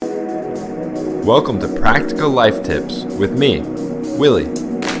Welcome to Practical Life Tips with me, Willie.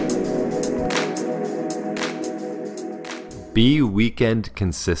 Be weekend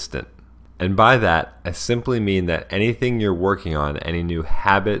consistent. And by that, I simply mean that anything you're working on, any new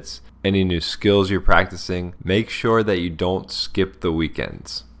habits, any new skills you're practicing, make sure that you don't skip the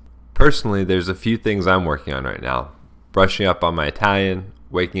weekends. Personally, there's a few things I'm working on right now. Brushing up on my Italian,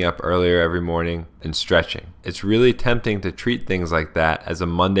 waking up earlier every morning, and stretching. It's really tempting to treat things like that as a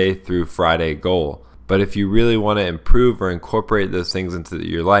Monday through Friday goal. But if you really want to improve or incorporate those things into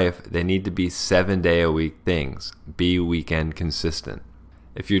your life, they need to be 7-day-a-week things. Be weekend consistent.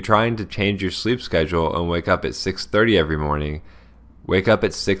 If you're trying to change your sleep schedule and wake up at 6:30 every morning, wake up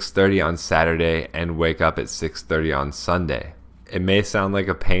at 6:30 on Saturday and wake up at 6:30 on Sunday. It may sound like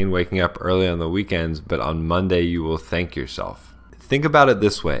a pain waking up early on the weekends, but on Monday you will thank yourself. Think about it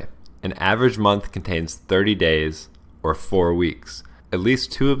this way. An average month contains 30 days or 4 weeks. At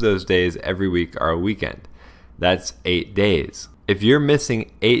least 2 of those days every week are a weekend. That's 8 days. If you're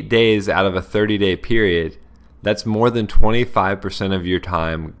missing 8 days out of a 30-day period, that's more than 25% of your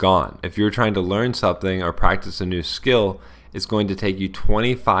time gone. If you're trying to learn something or practice a new skill, it's going to take you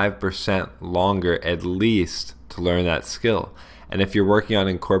 25% longer at least to learn that skill. And if you're working on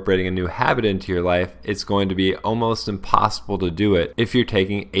incorporating a new habit into your life, it's going to be almost impossible to do it if you're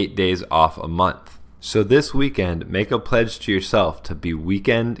taking 8 days off a month. So this weekend, make a pledge to yourself to be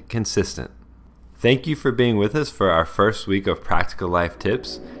weekend consistent. Thank you for being with us for our first week of Practical Life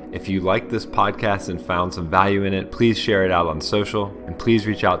Tips. If you liked this podcast and found some value in it, please share it out on social. And please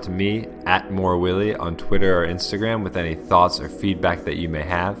reach out to me at MoreWillie on Twitter or Instagram with any thoughts or feedback that you may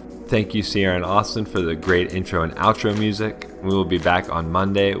have. Thank you, Sierra and Austin, for the great intro and outro music. We will be back on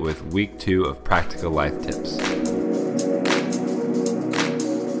Monday with week 2 of Practical Life Tips.